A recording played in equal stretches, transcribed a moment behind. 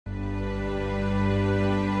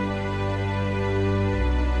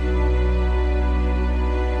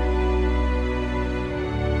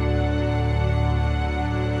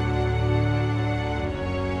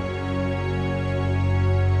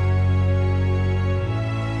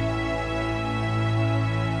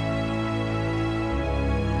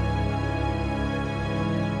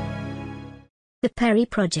Perry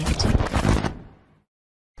Project.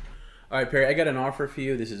 All right, Perry, I got an offer for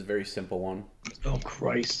you. This is a very simple one. Oh,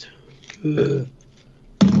 Christ.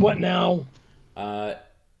 What now? The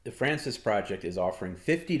Francis Project is offering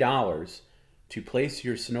 $50 to place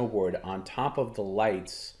your snowboard on top of the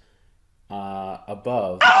lights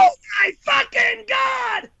above. Oh, my fucking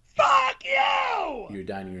God! Fuck you! Your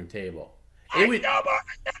dining room table. I snowboard and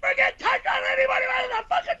never get touched on anybody on the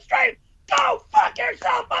fucking street! Go fuck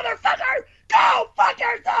yourself, motherfucker! Go fuck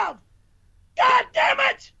yourself! God damn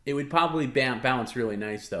it! It would probably bounce really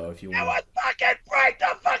nice, though, if you want. It would fucking break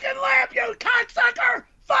the fucking lamp, you cocksucker!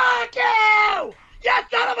 Fuck you! You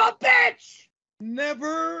son of a bitch!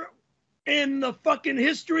 Never in the fucking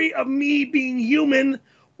history of me being human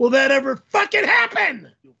will that ever fucking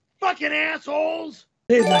happen! You fucking assholes!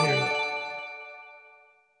 Dave's not here.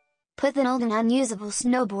 Put an old and unusable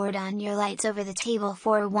snowboard on your lights over the table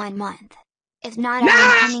for 1 month. If not,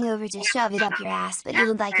 I'm coming over to shove it up your ass, but you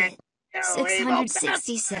would like it.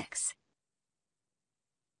 666.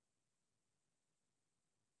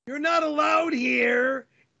 You're not allowed here.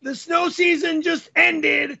 The snow season just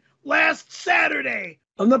ended last Saturday.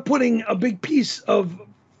 I'm not putting a big piece of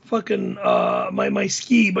fucking my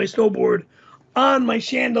snowboard on my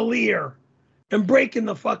chandelier and breaking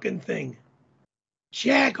the fucking thing.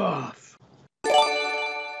 Jack off.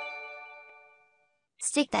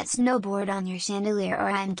 Stick that snowboard on your chandelier or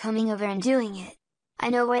I'm coming over and doing it. I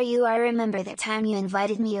know where you are. Remember that time you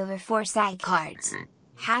invited me over for SAG cards.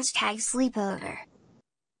 Hashtag sleepover.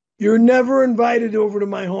 You're never invited over to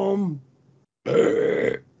my home.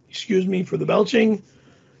 Excuse me for the belching.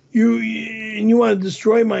 You want to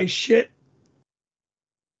destroy my shit?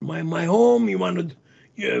 My home. You want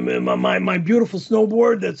to my beautiful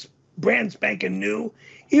snowboard that's brand spanking new.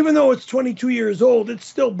 Even though it's 22 years old, it's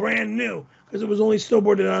still brand new because it was only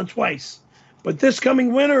snowboarded on twice. But this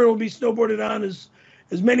coming winter, it'll be snowboarded on as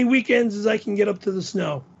many weekends as I can get up to the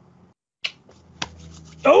snow.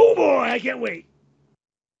 Oh boy, I can't wait.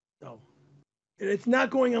 No, it's not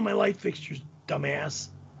going on my light fixtures, dumbass.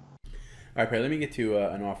 All right, Perry, let me get to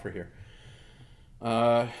an offer here.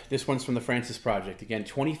 This one's from the Francis Project. Again,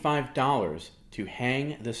 $25 to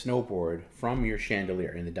hang the snowboard from your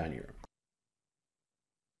chandelier in the dining room.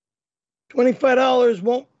 $25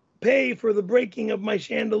 won't pay for the breaking of my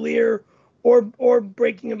chandelier or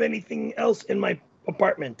breaking of anything else in my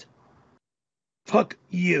apartment. Fuck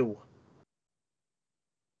you.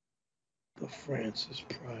 The Francis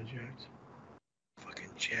Project.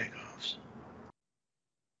 Fucking jagoffs.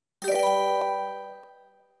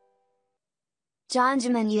 John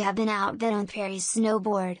Jamin, you have been outbid on Perry's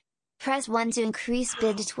snowboard. Press 1 to increase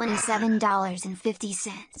bid to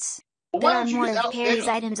 $27.50. Bid on more of Perry's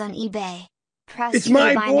items on eBay. Press it's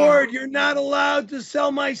my board. Now. You're not allowed to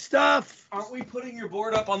sell my stuff. Aren't we putting your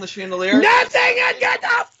board up on the chandelier? Nothing! And get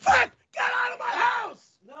the fuck! Get out of my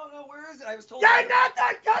house! No, where is it? I was told. You're not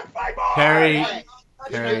the touch my board! Perry,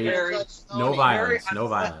 Perry, no violence, no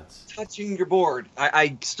violence. Touching your board.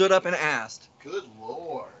 I stood up and asked. Good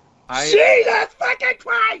lord. Jesus fucking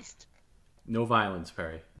Christ! No violence,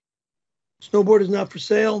 Perry. Snowboard is not for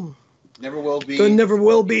sale. Never will be. So never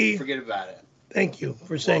will be. Forget about it. Thank you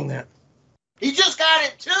for saying that. He just got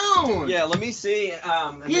it tuned. Yeah, let me see.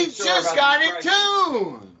 He just got it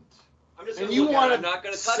tuned. I'm just and you want to I'm not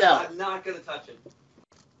going to touch it. sell. I'm not going to touch it.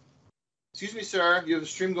 Excuse me, sir. You have a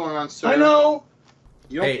stream going on, sir. I know.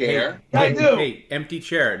 You don't care. I do. Hey, empty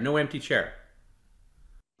chair. No empty chair.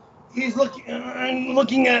 He's looking. I'm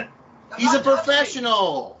looking at. He's a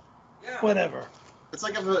professional. Yeah. Whatever. It's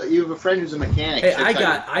like you have a friend who's a mechanic. Hey, I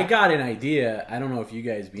got an idea. I don't know if you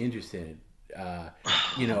guys be interested.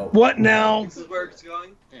 You know. What now? This is where it's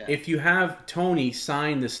going? Yeah. If you have Tony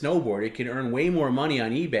sign the snowboard, it can earn way more money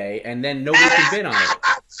on eBay, and then nobody can bid on it.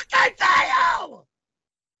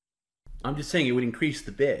 I'm just saying it would increase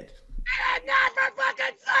the bid. It is not for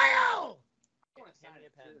fucking sale!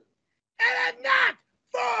 It is not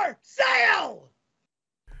for sale!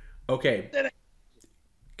 Okay.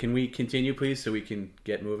 Can we continue, please, so we can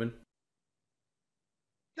get moving?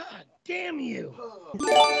 God damn you.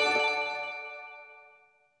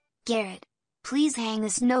 Garrett, please hang the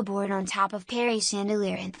snowboard on top of Perry's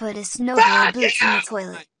chandelier and put a snowboard boots in the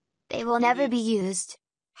toilet. They will never be used.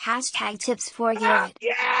 Hashtag tips for Garrett.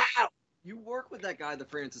 Yeah! You work with that guy, the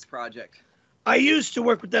Francis Project. I used to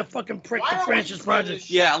work with that fucking prick, the Francis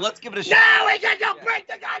Project. Yeah, let's give it a shot. No, we just don't break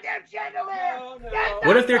the goddamn chandelier! No.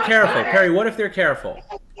 What if they're careful? Perry, what if they're careful?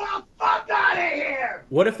 Get the fuck out of here!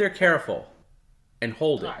 What if they're careful and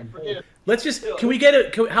hold it? Forget it. Let's just, can we get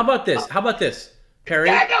it? How about this? How about this, Perry?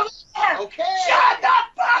 Chandelier! Okay. Shut the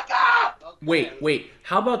fuck up! Wait.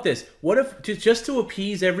 How about this? What if, just to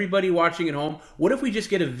appease everybody watching at home, what if we just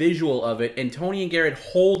get a visual of it and Tony and Garrett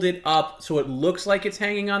hold it up so it looks like it's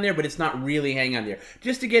hanging on there, but it's not really hanging on there,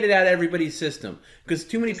 just to get it out of everybody's system, because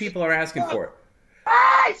too many people are asking for it.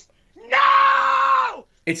 Guys, no!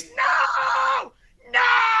 It's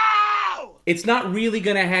No! It's not really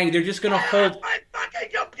gonna hang. They're just gonna hold. My fucking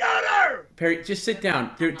computer! Perry, just sit down.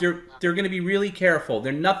 They're gonna be really careful.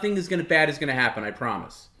 Nothing is bad is gonna happen. I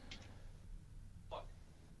promise.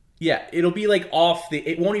 Yeah, it'll be like off the.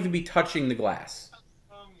 It won't even be touching the glass.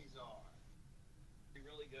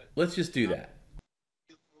 Really good. Let's just do that.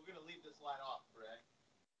 We're gonna leave this light off, Greg.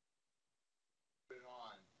 Put it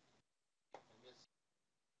on. And this.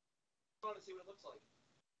 I want to see what it looks like.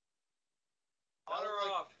 Does On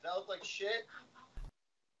or off? that look like shit?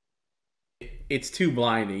 It's too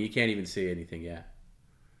blinding. You can't even see anything yet.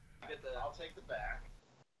 I'll take the back.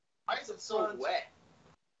 Why is it so wet?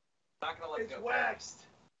 Not gonna let It's it go. waxed.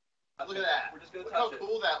 Look at that. We're just gonna Look touch how it.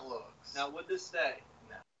 cool that looks. Now, would this stay?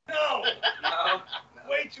 No! No.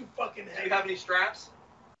 Way too fucking Do heavy. you have any straps?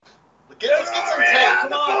 Let's get some Already tape. on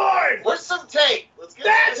the board! Where's some tape? Let's get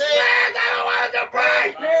That's some tape. it! I don't want it to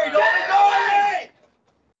break! Hey, Don't go in!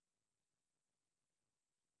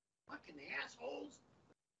 Fucking assholes.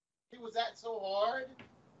 Hey, was that so hard?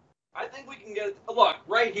 I think we can get it. Look,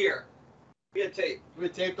 right here. We had tape. We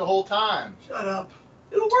had tape the whole time. Shut up.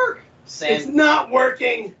 It'll work. It's not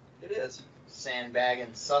working. It is.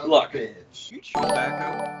 Sandbagging son of Look. a bitch. You chew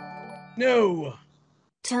tobacco. No.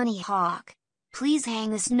 Tony Hawk, please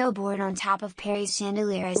hang the snowboard on top of Perry's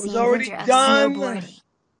chandelier as It was the already inventor of done. snowboarding.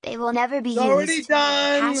 They will never be It's already used.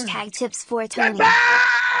 done. Hashtag tips for Tony. Goodbye!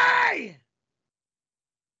 Is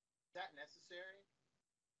that necessary?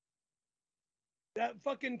 That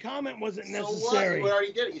fucking comment wasn't So what? necessary. You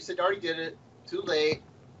already did it. You said you already did it. Too late.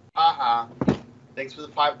 Thanks for the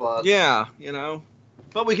 $5. Yeah, you know.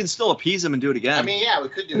 But we can still appease him and do it again. I mean, yeah, we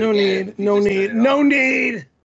could do it No again. need. No Just need. turn it No off. need.